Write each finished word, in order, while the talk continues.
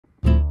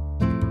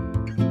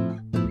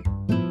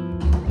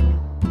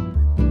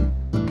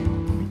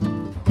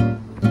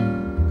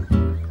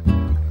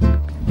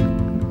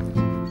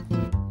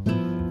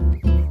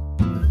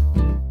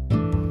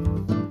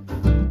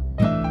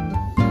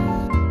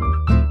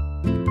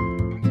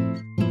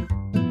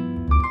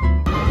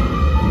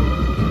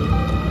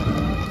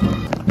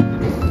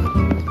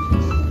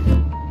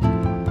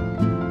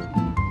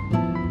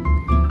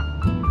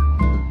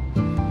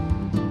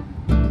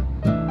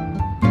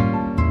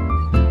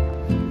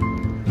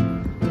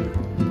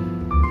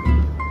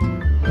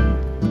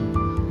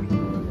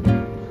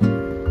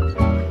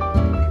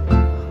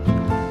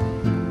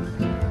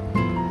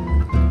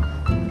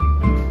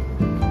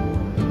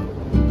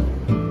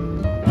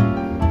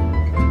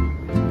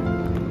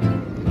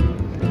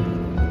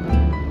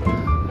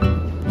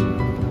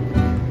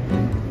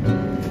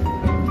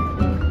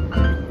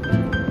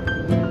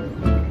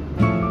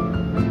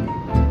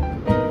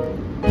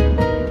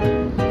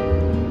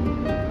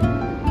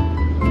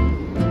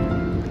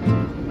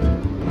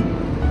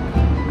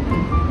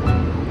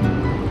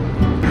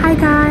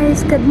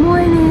guys, good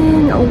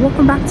morning.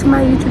 Welcome back to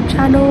my YouTube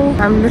channel.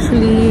 I'm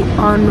literally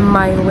on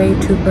my way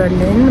to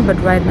Berlin, but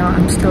right now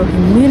I'm still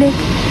in Munich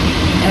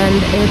and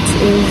it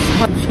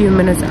is a few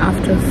minutes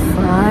after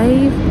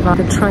 5.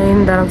 The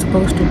train that I'm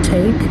supposed to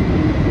take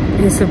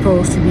is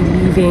supposed to be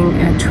leaving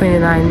at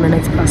 29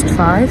 minutes past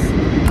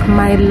 5.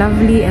 My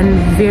lovely and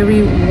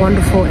very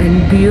wonderful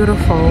and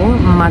beautiful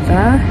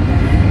mother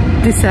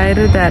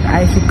decided that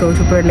I should go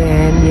to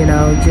Berlin, you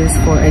know, just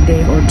for a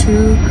day or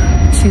two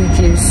to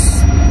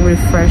just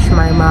refresh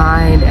my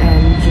mind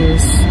and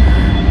just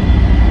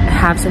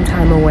have some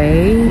time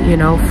away, you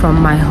know,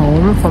 from my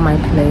home, from my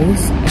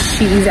place.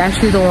 She is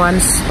actually the one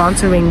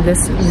sponsoring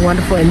this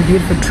wonderful and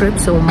beautiful trip,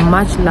 so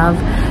much love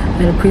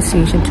and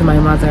appreciation to my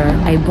mother.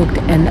 I booked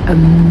an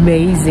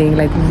amazing,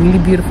 like really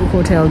beautiful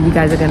hotel. You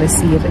guys are gonna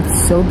see it.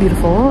 It's so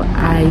beautiful.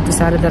 I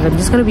decided that I'm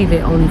just gonna be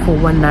there only for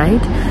one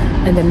night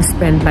and then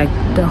spend like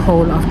the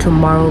whole of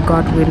tomorrow,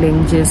 God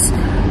willing, just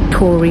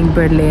touring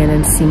Berlin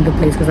and seeing the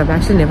place because I've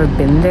actually never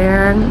been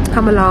there.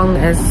 Come along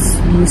as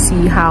you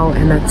see how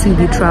an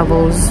Azubi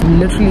travels.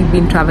 Literally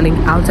been traveling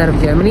outside of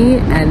Germany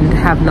and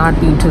have not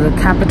been to the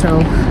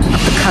capital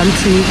of the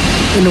country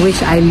in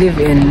which I live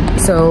in.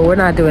 So we're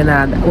not doing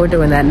that. We're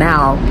doing that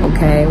now,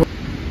 okay?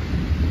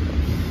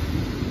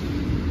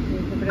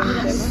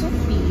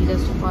 Azubi,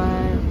 this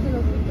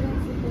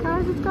one.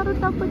 Guys, it's got a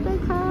double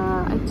decker.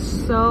 I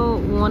so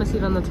want to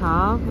sit on the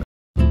top.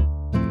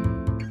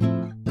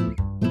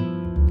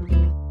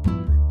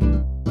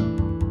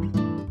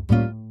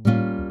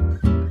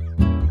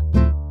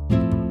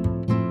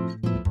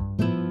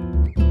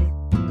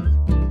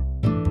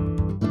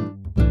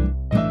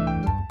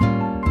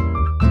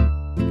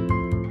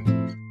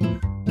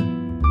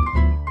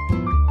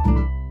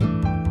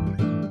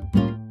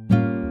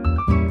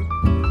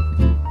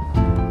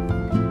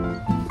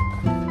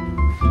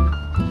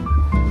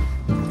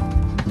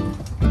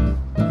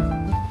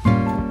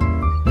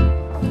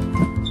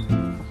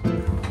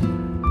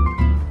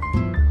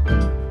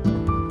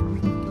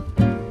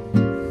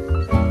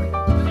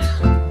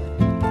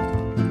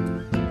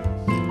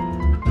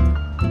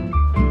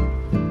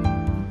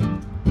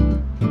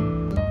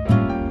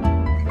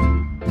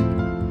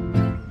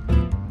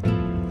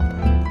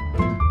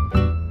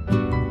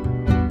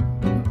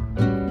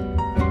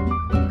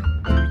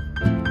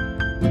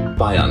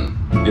 Bayern.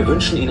 Wir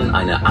wünschen Ihnen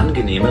eine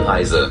angenehme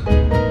Reise.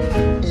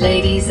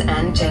 Ladies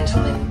and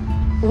gentlemen,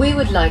 we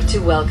would like to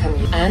welcome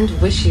you and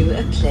wish you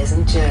a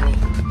pleasant journey.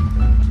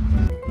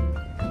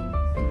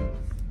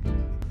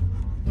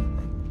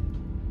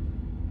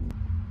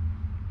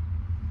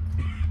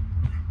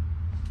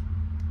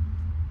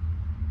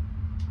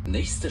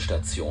 Nächste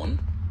Station: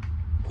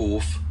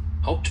 Hof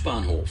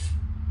Hauptbahnhof.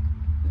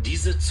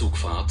 Diese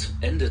Zugfahrt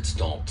endet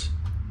dort.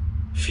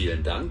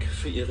 Vielen Dank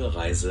für Ihre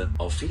Reise.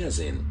 Auf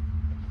Wiedersehen.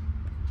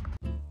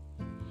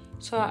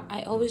 So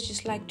I always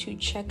just like to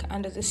check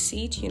under the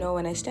seat, you know,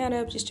 when I stand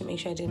up, just to make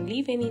sure I didn't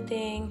leave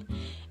anything.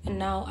 And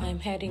now I'm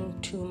heading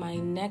to my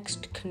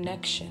next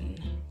connection.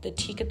 The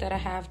ticket that I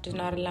have does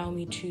not allow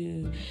me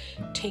to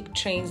take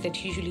trains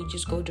that usually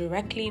just go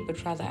directly,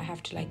 but rather I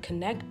have to like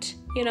connect,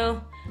 you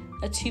know,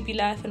 Azubi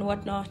life and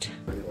whatnot.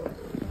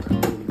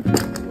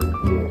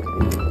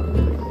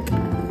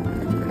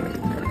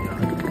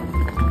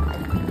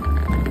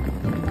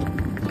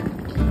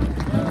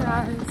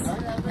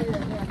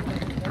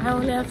 I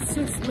only have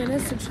 6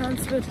 minutes to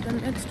transfer to the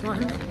next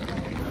one.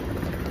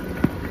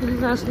 This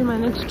is actually my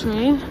next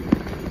train,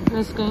 and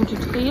it's going to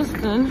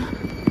Dresden.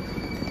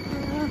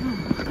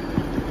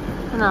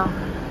 Genau,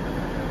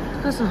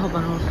 das ist ein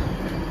Hauptbahnhof.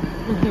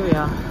 And here we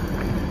are.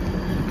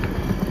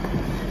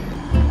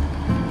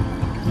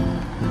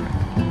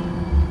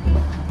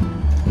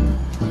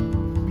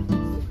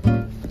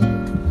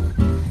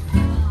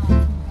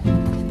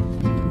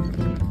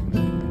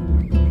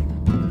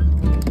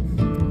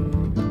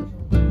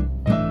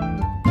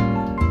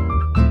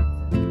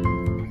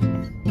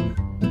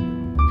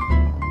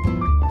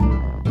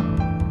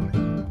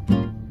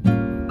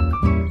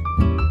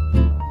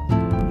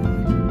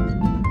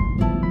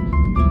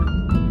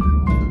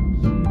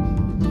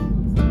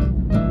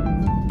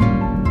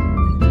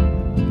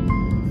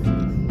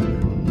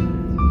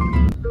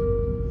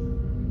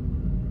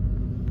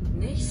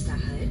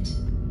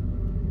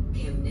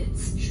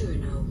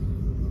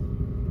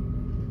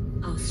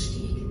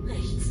 Ausstieg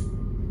rechts.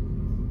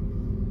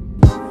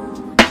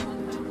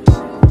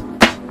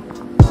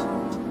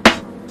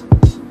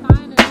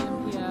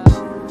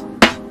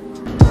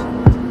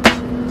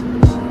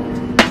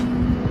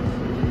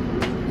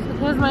 So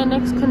here's my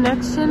next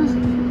connection.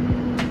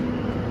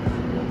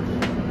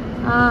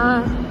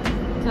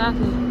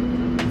 Exactly.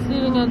 It's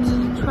leaving at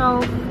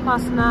 12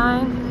 past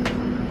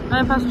 9,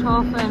 9 past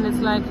 12, and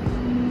it's like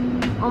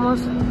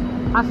almost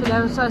after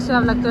 11, so I still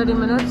have like 30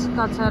 minutes.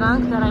 God sei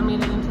Dank that I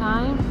made it in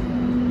time.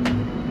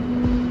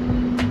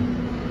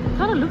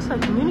 Kind of looks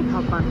like Munich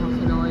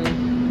Hauptbahnhof in a way.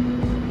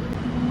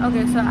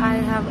 Okay, so I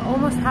have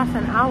almost half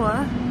an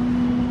hour,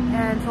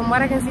 and from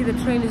what I can see, the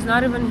train is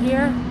not even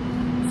here.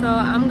 So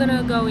I'm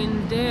gonna go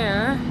in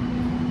there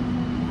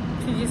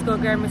to refugees go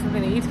grab me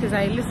something to eat because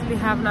I literally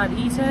have not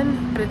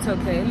eaten. But it's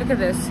okay. Look at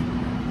this.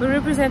 We're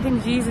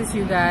representing Jesus,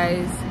 you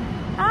guys.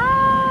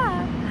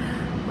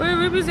 We're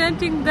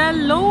representing the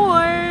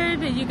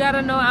Lord. You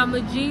gotta know I'm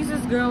a Jesus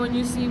girl when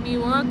you see me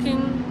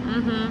walking.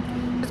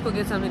 Let's go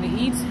get something to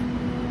eat.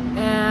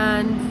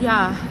 And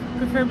yeah,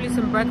 preferably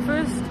some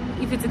breakfast,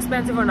 if it's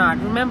expensive or not.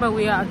 Remember,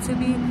 we are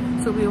Azubi,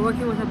 so we're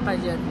working with a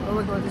budget. We're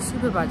working with a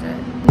super budget.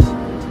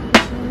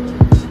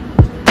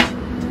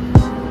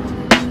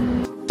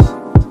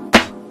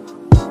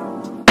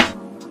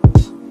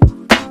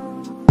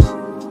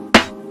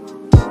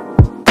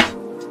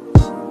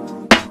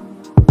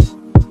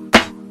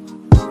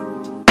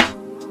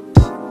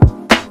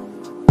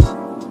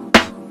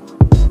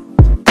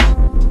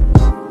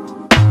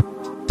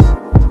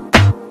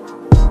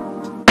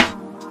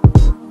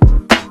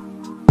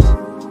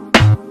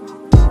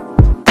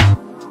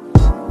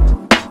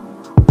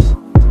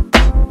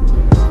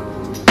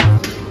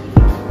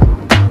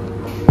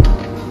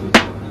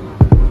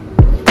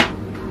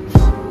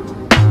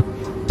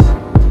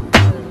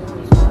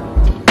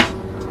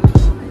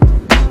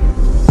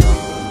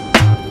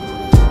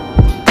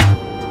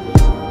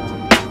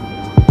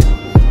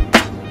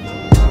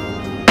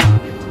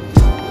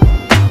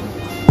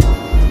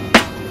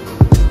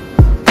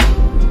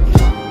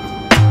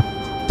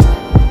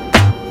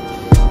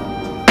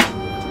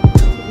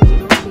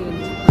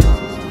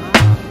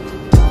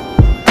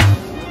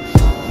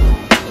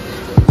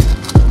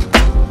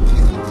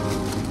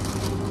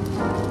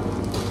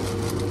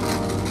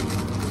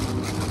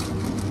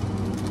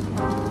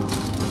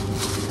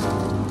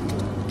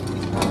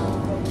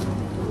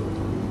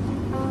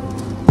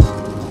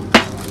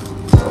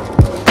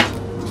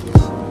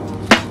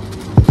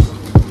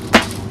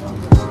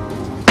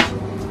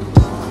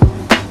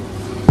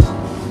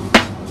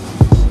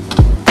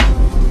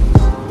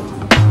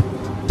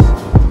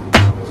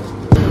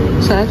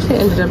 So I actually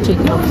ended up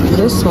taking off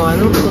this one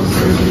because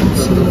you can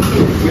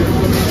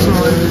see some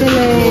more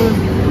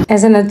filling.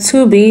 As an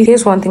Azubi,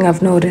 here's one thing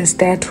I've noticed,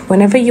 that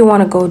whenever you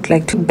want to go to,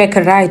 like, to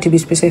Bäckerei to be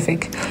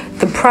specific,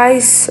 the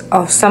price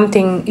of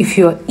something if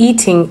you're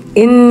eating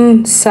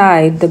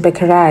inside the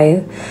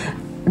Bäckerei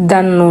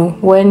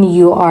than when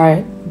you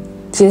are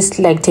just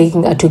like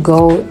taking a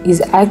to-go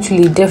is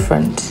actually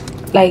different.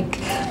 Like,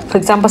 for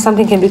example,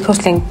 something can be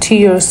costing like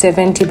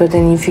 €2.70, but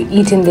then if you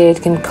eat in there,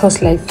 it can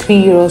cost like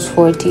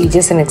 €3.40.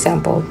 Just an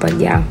example, but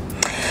yeah,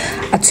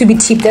 Azubi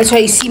tip. That's why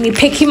you see me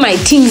picking my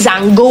things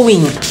and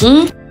going.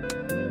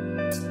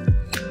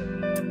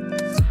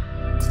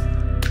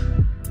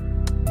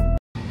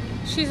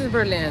 She's in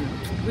Berlin.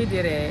 We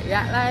did it.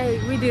 Yeah,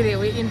 like we did it.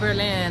 We're in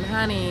Berlin,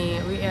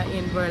 honey. We are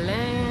in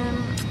Berlin.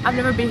 I've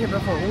never been here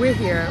before. We're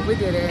here. We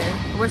did it.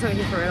 We're so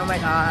here for it. Oh my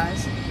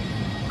gosh.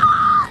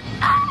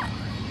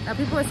 Now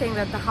people are saying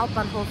that the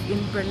Hauptbahnhof in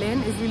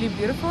Berlin is really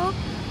beautiful,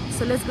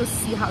 so let's go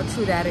see how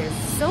true that is.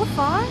 So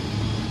far,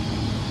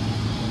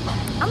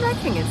 I'm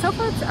liking it. So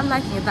far, I'm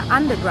liking it. The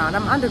underground.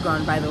 I'm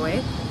underground, by the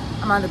way.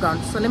 I'm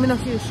underground. So let me know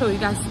if you show you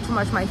guys too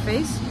much my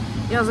face.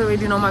 You guys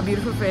already know my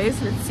beautiful face.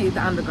 Let's see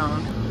the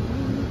underground.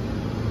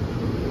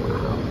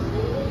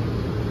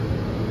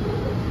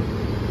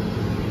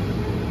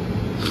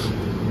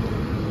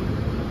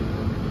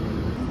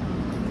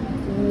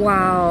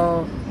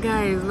 Wow,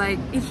 guys, like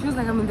it feels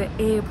like I'm in the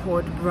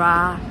airport,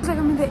 bruh. It's like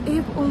I'm in the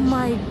airport. Oh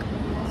my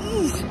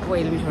gosh.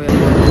 Wait, let me show you.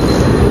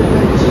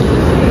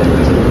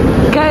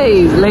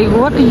 Guys, like,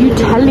 what are you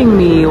telling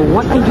me?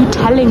 What are you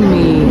telling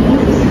me?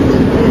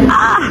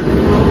 Ah,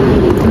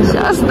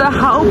 just the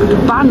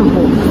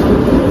Hauptbahnhof.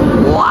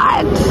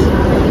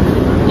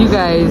 What? You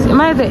guys,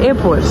 am I at the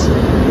airport?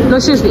 No,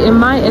 seriously,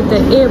 am I at the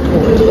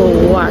airport or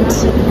what?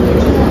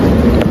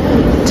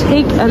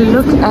 Take a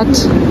look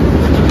at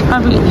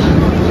probably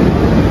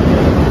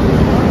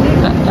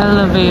the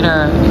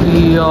elevator.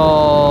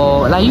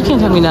 Yo, like, you can't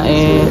tell me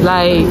nothing.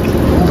 Like,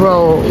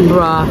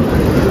 bruh.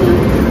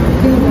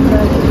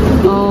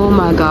 Oh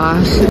my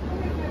gosh.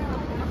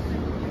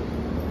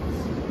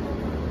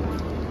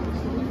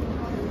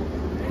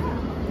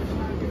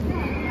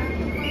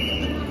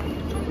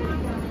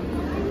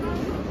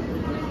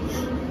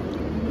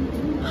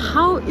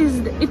 How is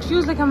it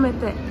feels like I'm at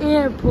the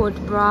airport,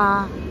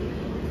 bruh.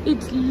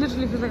 It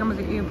literally feels like I'm at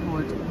the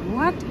airport.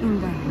 What in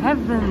the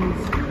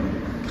heavens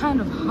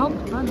kind of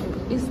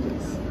Hauptbahnhof is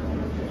this?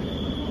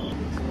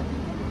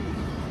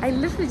 I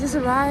literally just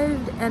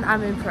arrived and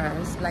I'm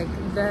impressed. Like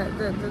the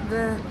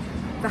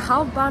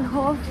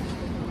Hauptbahnhof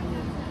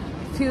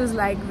feels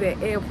like the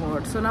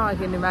airport. So now I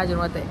can imagine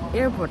what the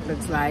airport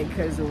looks like,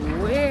 because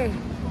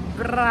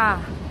bruh.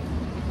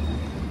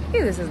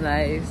 Hey, this is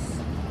nice.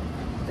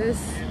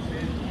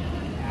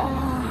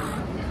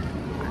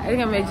 I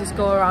think I may just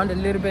go around a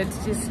little bit,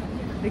 just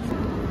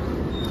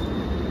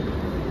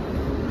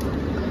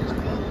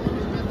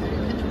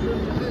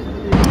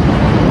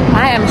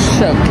I am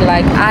shook.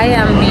 Like, I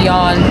am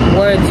beyond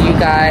words, you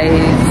guys.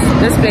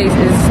 This place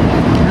is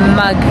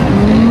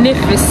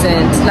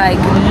magnificent. Like,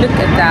 look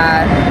at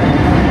that.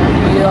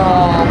 Yo,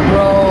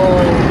 bro.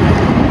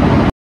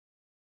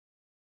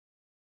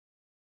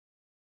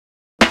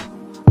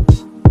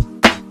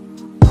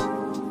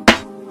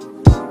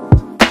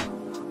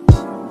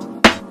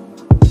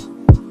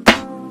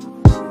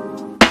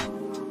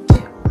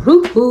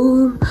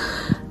 to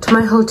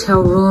my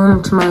hotel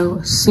room, to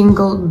my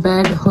single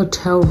bed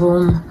hotel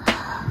room.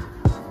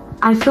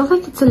 I feel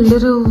like it's a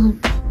little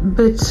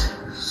bit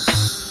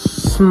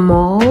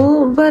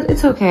small, but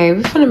it's okay.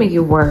 We're gonna make it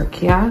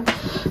work, yeah?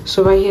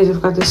 So right here,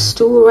 we've got this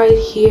stool right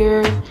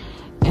here,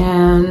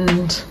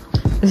 and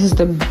this is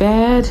the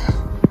bed,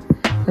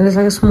 and there's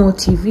like a small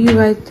TV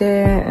right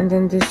there, and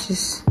then there's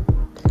this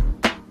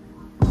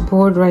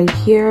board right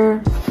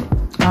here.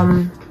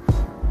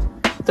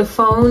 The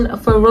phone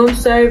for room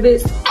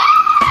service.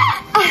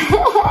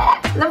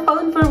 The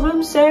phone for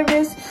room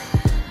service.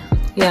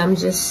 Yeah, I'm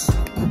just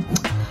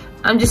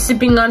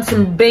sipping on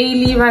some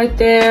Bailey right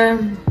there.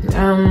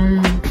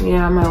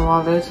 Yeah, my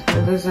wallet.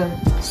 And there's a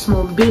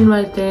small bin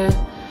right there.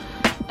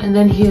 And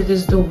then here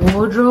there's the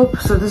wardrobe.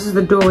 So this is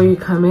the door where you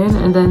come in,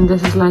 and then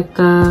this is like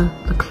the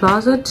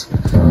closet.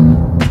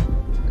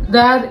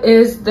 That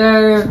is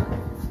the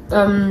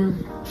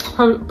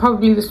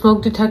probably the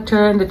smoke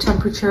detector and the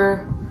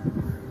temperature.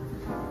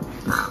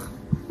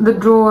 The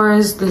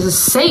drawers. There's a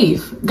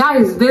safe,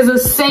 guys. There's a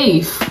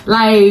safe.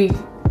 Like,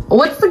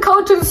 what's the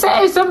code to the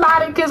safe?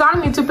 Somebody, because I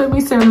need to put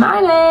me some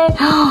money.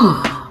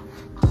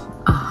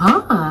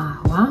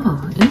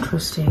 Wow,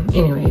 interesting.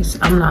 Anyways,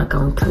 I'm not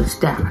gonna touch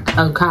that.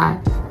 Okay.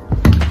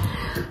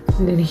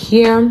 And then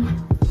here,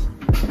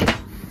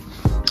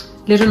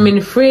 little mini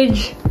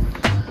fridge.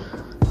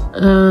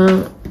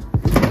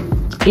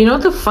 You know,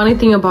 the funny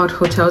thing about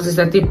hotels is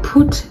that they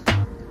put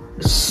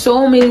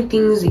so many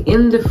things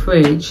in the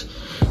fridge.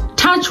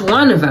 Touch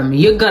one of them,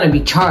 you're gonna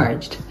be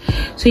charged.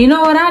 So you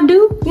know what I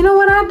do?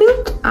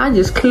 I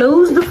just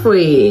close the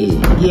fridge.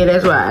 Yeah,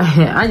 that's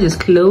right. I just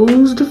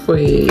close the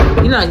fridge.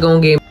 You're not gonna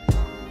get.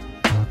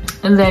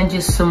 And then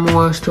just some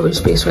more storage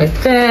space right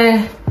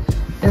there.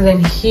 And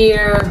then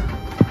here,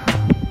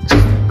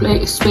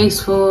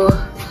 space for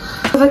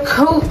the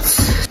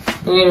coats.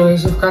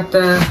 Anyways, you've got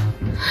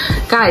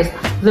guys,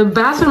 the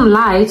bathroom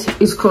light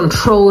is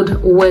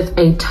controlled with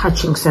a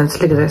touching sense.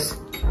 Look at this.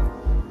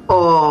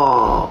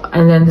 Oh,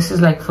 and then this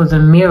is like for the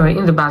mirror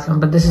in the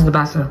bathroom, but this is the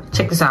bathroom.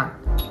 Check this out.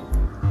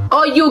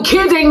 Are you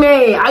kidding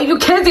me? Are you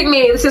kidding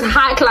me? This is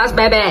high class,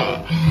 baby.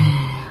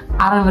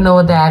 I don't even know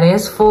what that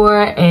is for.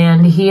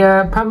 And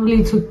here,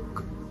 probably to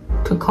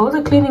call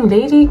the cleaning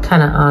lady,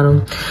 kind of, I don't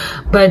know.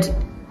 But,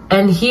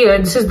 and here,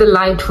 this is the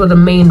light for the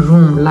main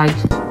room, like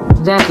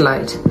that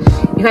light.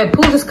 If I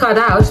pull this card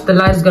out, the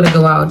light is gonna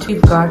go out.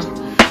 We've got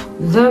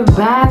the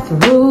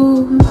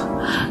bathroom,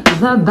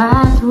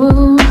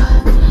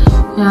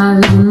 Yeah,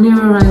 there's a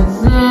mirror right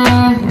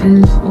there,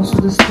 and also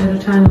this better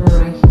time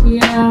right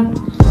here.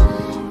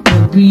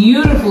 A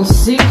beautiful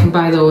sink,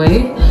 by the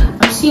way.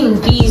 I'm seeing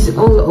these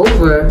all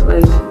over.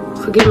 Like,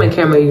 forgive my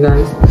camera, you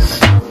guys.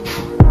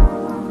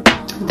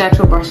 That's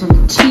for brushing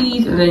the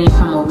teeth, and then you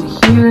come over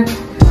here.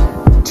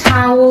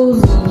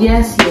 Towels,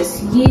 yes. There's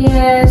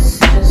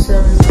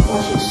some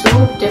washing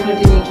soap.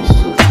 Definitely need to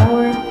still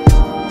shower.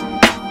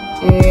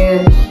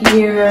 And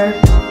here,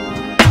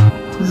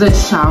 the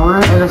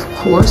shower, and of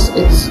course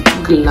it's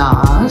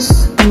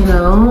glass. You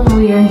know,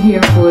 we are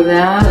here for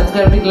that. It's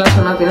gotta be glass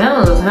or nothing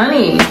else,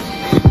 honey.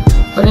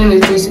 But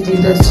anyways, basically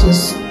that's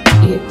just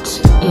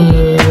it.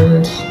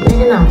 And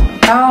you know,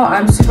 now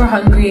I'm super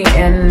hungry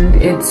and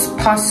it's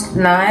past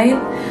 9,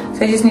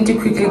 so I just need to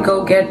quickly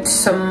go get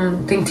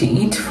something to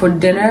eat for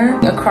dinner.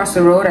 Across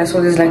the road I saw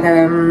there's like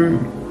a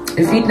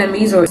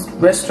Vietnamese or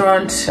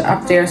restaurant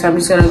up there, so I'm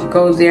just gonna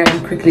go there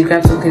and quickly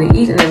grab something to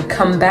eat and then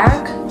come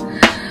back,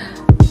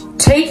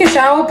 take a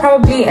shower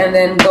probably, and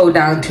then go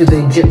down to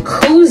the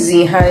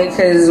jacuzzi, honey,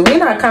 because we're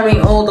not coming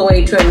all the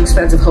way to an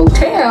expensive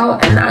hotel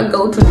and not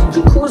go to the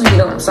jacuzzi, you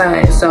know what I'm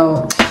saying?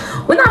 So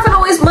we're not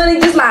gonna waste money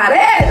just like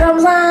that, you know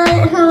what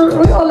I'm saying?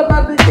 We're all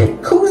about the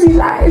jacuzzi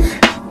life.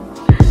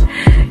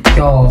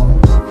 Yo.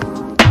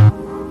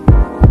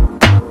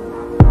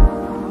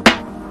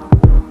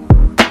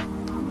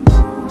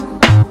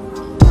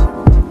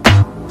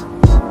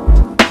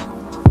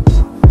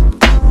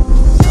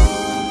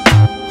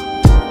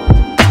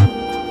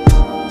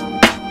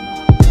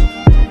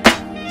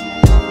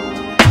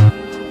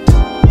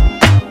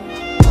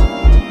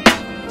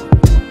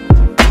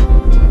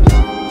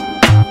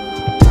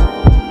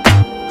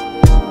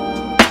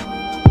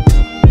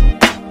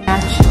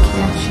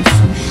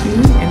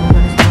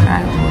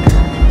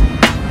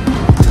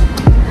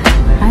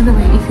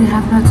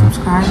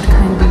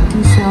 Kindly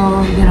do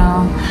so, you know,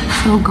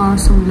 show girl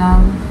some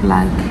love,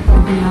 like the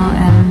video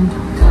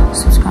and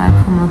subscribe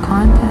for more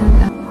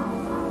content.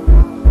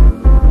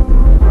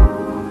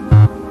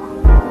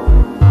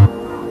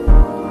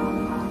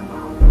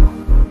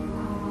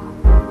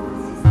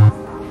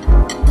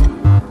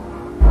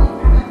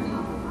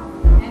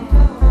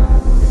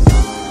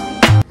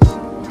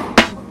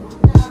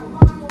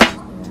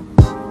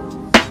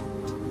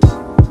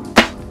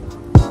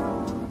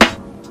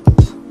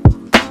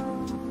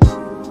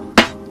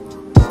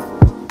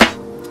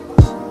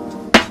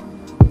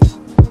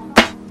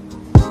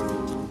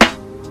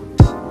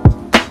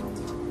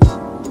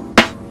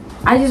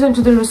 I just went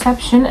to the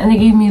reception and they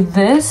gave me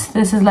this.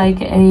 This is like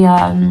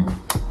a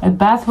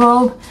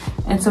bathrobe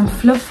and some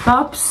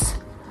flip-flops.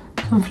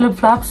 some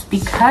flip-flops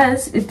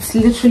because it's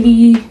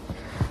literally,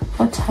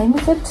 what time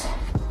is it?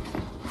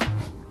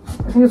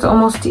 I think it's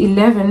almost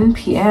 11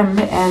 p.m.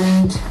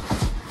 and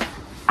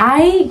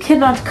I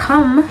cannot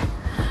come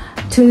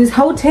to this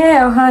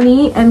hotel,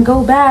 honey, and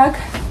go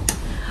back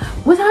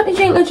without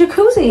enjoying a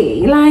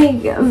jacuzzi.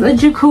 Like, the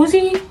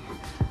jacuzzi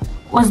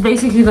was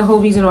basically the whole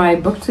reason why I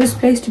booked this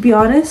place, to be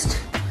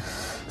honest,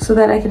 so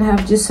that I can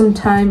have just some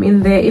time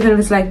in there, even if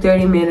it's like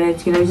 30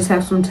 minutes, you know, just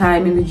have some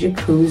time in the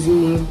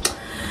jacuzzi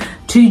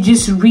to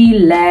just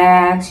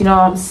relax, you know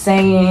what I'm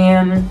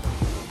saying?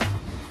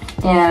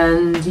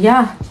 And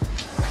yeah,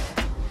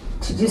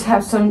 to just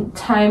have some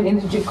time in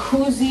the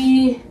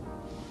jacuzzi.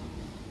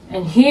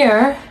 And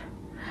here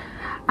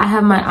I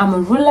have my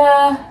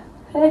amarula.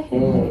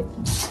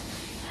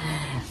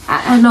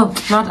 No,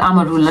 not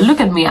amarula. Look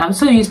at me, I'm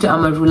so used to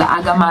amarula.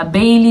 I got my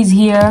Baileys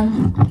here,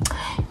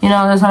 you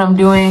know, that's what I'm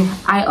doing.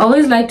 I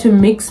always like to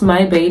mix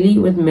my Bailey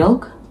with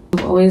milk.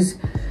 I've always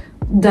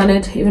done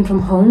it even from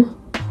home.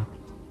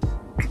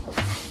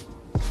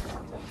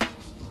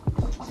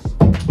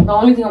 The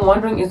only thing I'm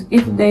wondering is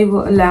if they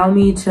will allow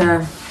me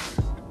to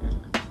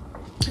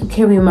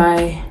carry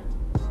my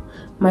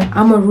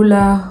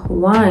amarula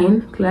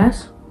wine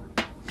glass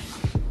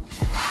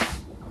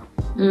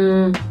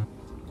to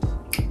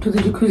the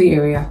jacuzzi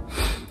area.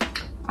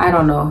 I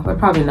don't know, but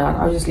probably not.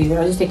 I'll just leave it.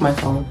 I'll just take my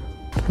phone.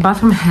 The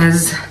bathroom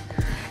has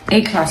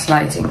A-class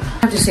lighting. I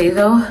have to say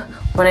though,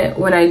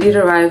 when I did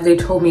arrive, they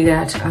told me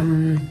that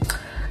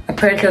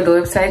apparently on the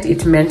website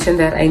it mentioned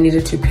that I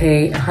needed to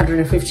pay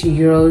 150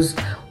 euros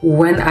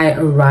when I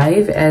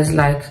arrive as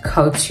like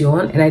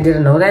caution, and I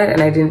didn't know that,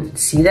 and I didn't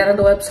see that on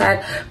the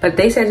website, but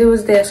they said it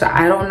was there, so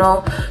I don't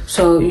know.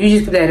 So you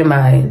just keep that in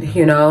mind,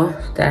 you know,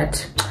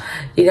 that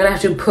you're gonna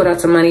have to put out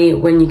some money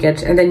when you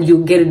get, and then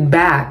you get it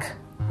back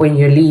when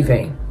you're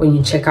leaving. When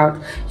you check out,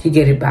 you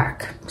get it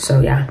back. So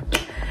yeah,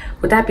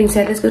 with that being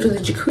said, let's go to the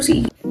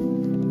jacuzzi.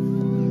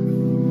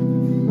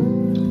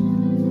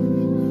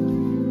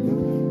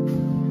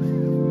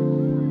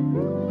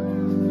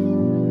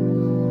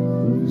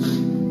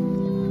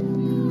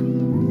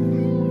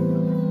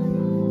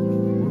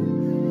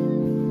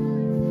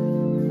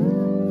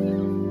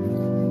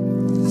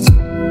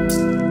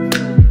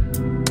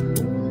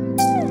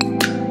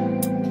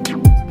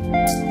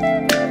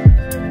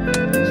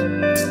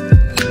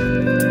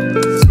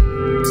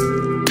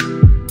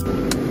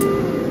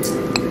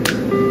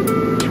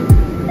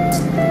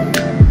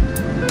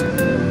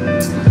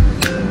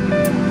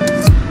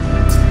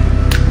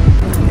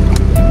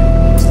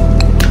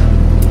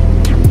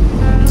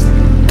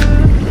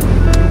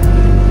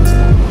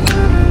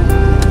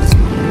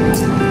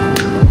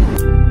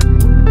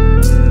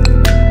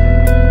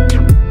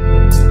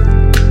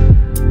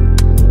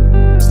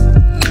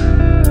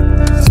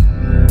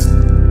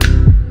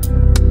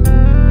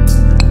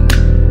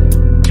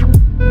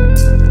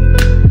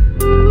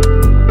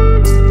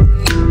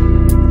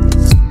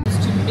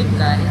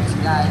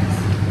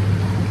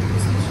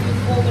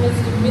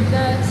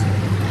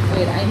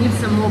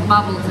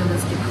 Bubbles in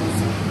this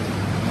jacuzzi.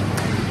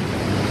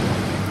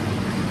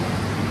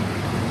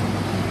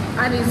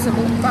 I need some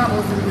more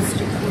bubbles in this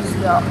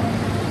jacuzzi, y'all.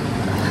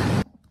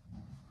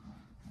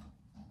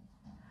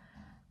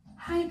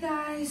 Hi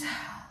guys.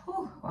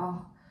 Oh,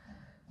 wow.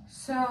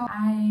 So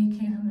I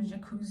came from the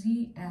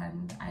jacuzzi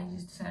and I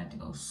just decided to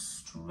go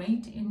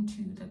straight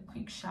into the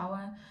quick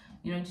shower,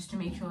 you know, just to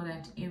make sure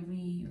that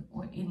any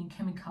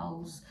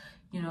chemicals,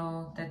 you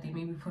know, that they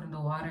maybe put in the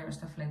water or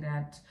stuff like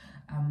that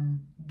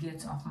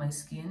gets off my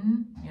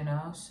skin, you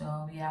know.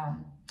 So yeah,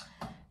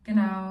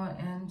 genau.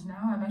 And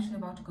now I'm actually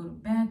about to go to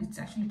bed. It's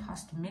actually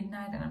past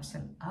midnight and I'm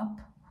still up.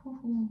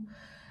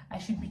 I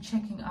should be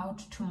checking out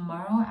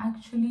tomorrow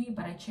actually,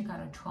 but I check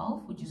out at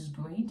 12, which is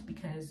great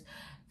because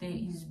there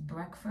is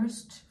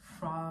breakfast.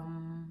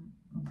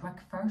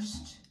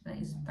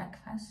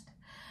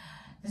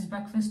 There's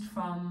breakfast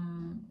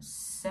from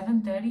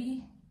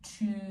 7:30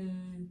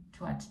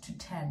 to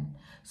 10.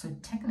 So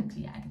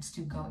technically I could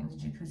still go in the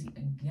jacuzzi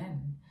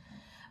again,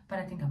 but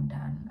I think I'm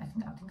done. I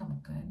think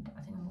I'm good.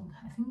 I think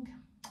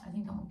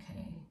I'm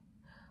okay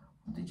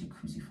with the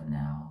jacuzzi for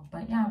now.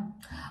 But yeah.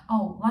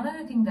 Oh, one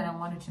other thing that I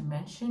wanted to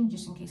mention,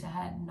 just in case I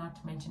had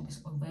not mentioned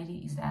this already,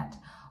 is that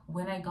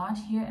when I got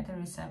here at the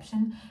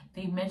reception,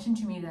 they mentioned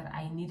to me that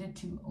I needed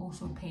to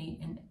also pay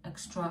an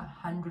extra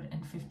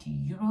 150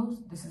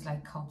 euros. This is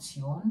like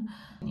caution.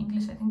 In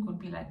English, I think would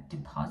be like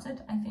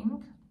deposit, I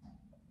think.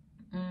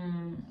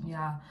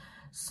 Yeah,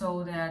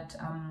 so that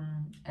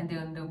and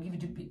then they'll give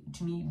it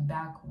to me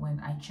back when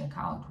I check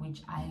out,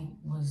 which I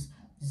was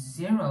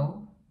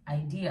zero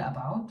idea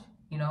about.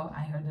 You know,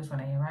 I heard this when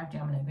I arrived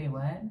here. I'm like,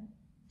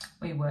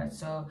 wait, what?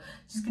 So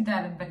just keep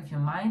that in the back of your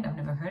mind. I've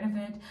never heard of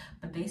it,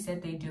 but they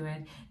said they do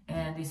it,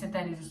 and they said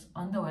that it was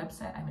on the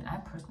website. I mean,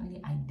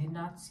 I did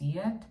not see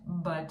it,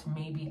 but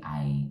maybe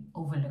I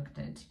overlooked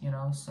it, you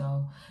know.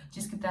 So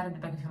just keep that in the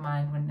back of your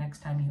mind when next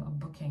time you are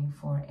booking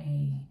for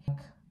a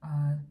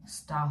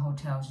star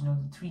hotels, you know,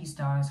 the 3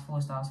 stars,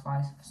 4 stars,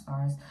 5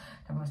 stars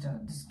type of stuff.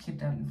 Just keep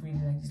that really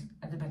like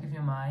at the back of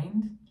your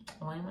mind.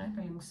 Why am I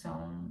feeling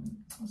so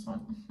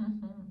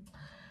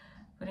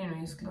but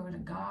anyways, glory to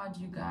God,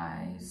 you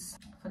guys.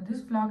 For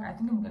this vlog, I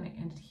think I'm gonna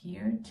end it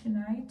here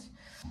tonight.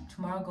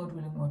 Tomorrow, God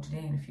willing, or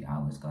today in a few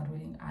hours, God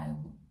willing, I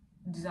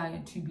desire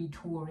to be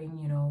touring,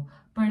 you know,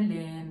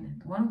 Berlin.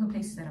 One of the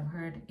places that I've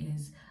heard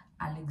is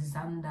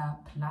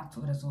Alexanderplatz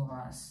oder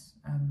sowas.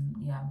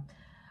 Yeah,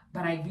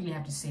 but I really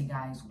have to say,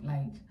 guys,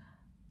 like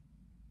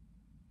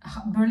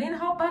Berlin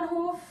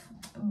Hauptbahnhof.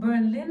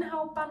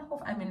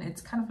 I mean,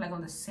 it's kind of like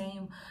on the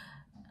same.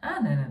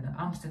 No.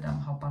 Amsterdam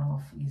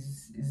Hauptbahnhof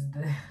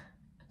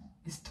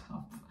is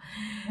top.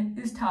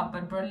 It's top,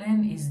 but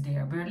Berlin is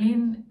there.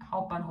 Berlin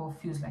Hauptbahnhof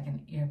feels like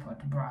an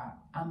airport, bruh.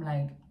 I'm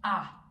like,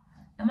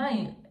 am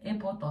I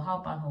airport or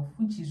Hauptbahnhof?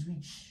 Which is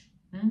which?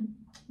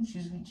 Which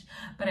is which?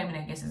 But I mean,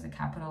 I guess as the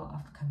capital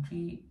of the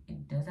country,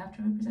 it does have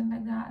to represent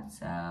like that.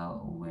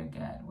 So we're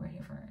good. We're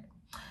here for it.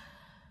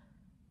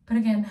 But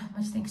again,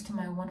 much thanks to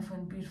my wonderful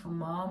and beautiful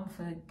mom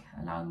for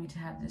allowing me to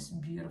have this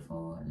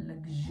beautiful,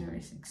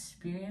 luxurious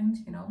experience.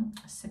 You know,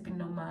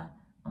 sipping on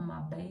my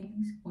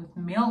Baileys with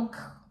milk.